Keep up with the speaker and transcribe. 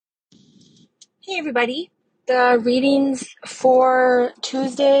Hey everybody. The readings for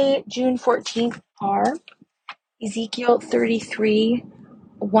Tuesday, June 14th are Ezekiel 33,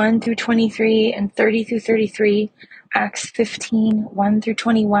 1 through 23 and 30 through 33, Acts 15, 1 through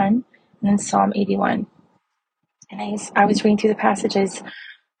 21, and then Psalm 81. And as I was reading through the passages,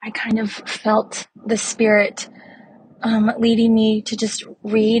 I kind of felt the Spirit leading me to just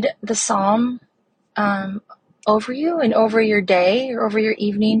read the Psalm over you and over your day or over your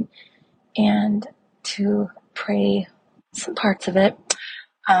evening, and to pray some parts of it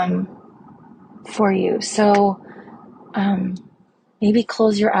for you. So maybe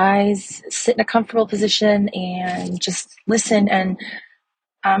close your eyes, sit in a comfortable position, and just listen and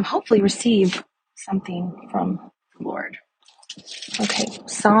hopefully receive something from the Lord. Okay,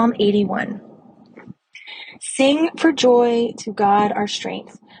 Psalm 81. Sing for joy to God our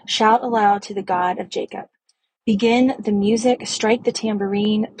strength. Shout aloud to the God of Jacob. Begin the music, strike the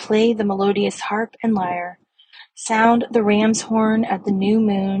tambourine, play the melodious harp and lyre. Sound the ram's horn at the new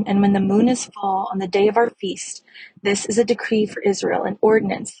moon, and when the moon is full on the day of our feast. This is a decree for Israel, an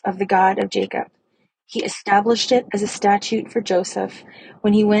ordinance of the God of Jacob. He established it as a statute for Joseph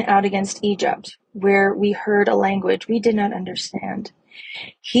when he went out against Egypt, where we heard a language we did not understand.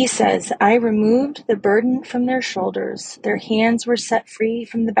 He says, I removed the burden from their shoulders. Their hands were set free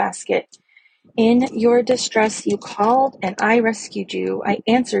from the basket. In your distress you called, and I rescued you. I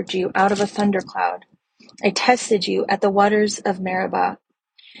answered you out of a thundercloud. I tested you at the waters of Meribah.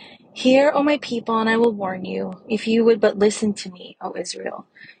 Hear, O my people, and I will warn you, if you would but listen to me, O Israel.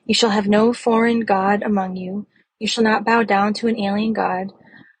 You shall have no foreign god among you. You shall not bow down to an alien god.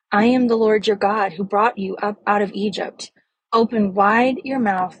 I am the Lord your God, who brought you up out of Egypt. Open wide your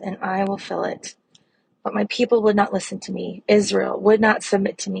mouth, and I will fill it. But my people would not listen to me. Israel would not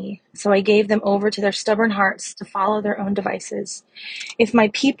submit to me. So I gave them over to their stubborn hearts to follow their own devices. If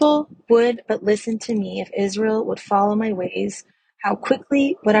my people would but listen to me, if Israel would follow my ways, how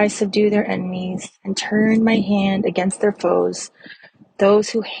quickly would I subdue their enemies and turn my hand against their foes?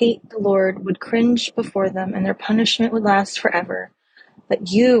 Those who hate the Lord would cringe before them, and their punishment would last forever. But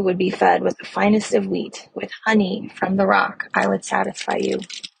you would be fed with the finest of wheat, with honey from the rock. I would satisfy you.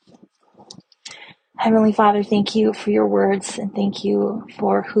 Heavenly Father, thank you for your words, and thank you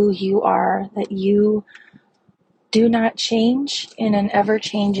for who you are, that you do not change in an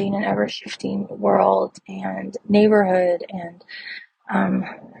ever-changing and ever-shifting world and neighborhood and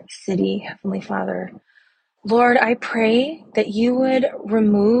city, Heavenly Father. Lord, I pray that you would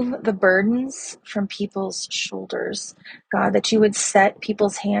remove the burdens from people's shoulders, God, that you would set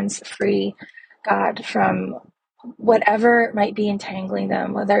people's hands free, God, from whatever might be entangling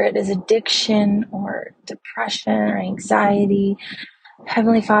them, whether it is addiction or depression or anxiety.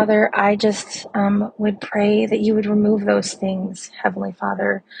 Heavenly Father, I just would pray that you would remove those things, Heavenly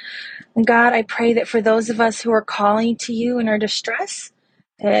Father. And God, I pray that for those of us who are calling to you in our distress,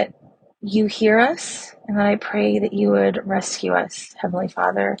 that you hear us, and that I pray that you would rescue us, Heavenly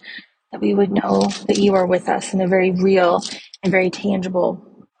Father, that we would know that you are with us in a very real and very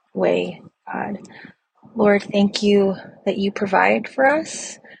tangible way, God. Lord, thank you that you provide for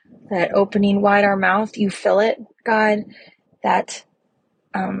us, that opening wide our mouth, you fill it, God, that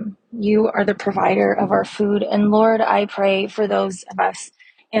you are the provider of our food. And Lord, I pray for those of us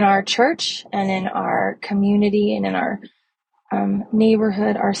in our church and in our community and in our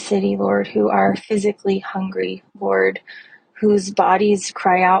neighborhood, our city, Lord, who are physically hungry, Lord, whose bodies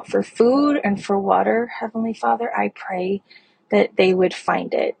cry out for food and for water. Heavenly Father, I pray that they would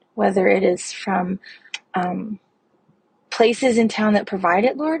find it, whether it is from places in town that provide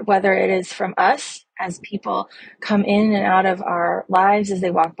it, Lord, whether it is from us as people come in and out of our lives, as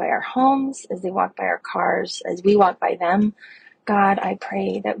they walk by our homes, as they walk by our cars, as we walk by them. God, I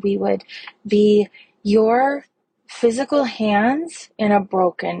pray that we would be your physical hands in a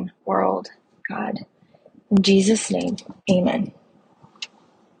broken world, God. In Jesus' name, amen.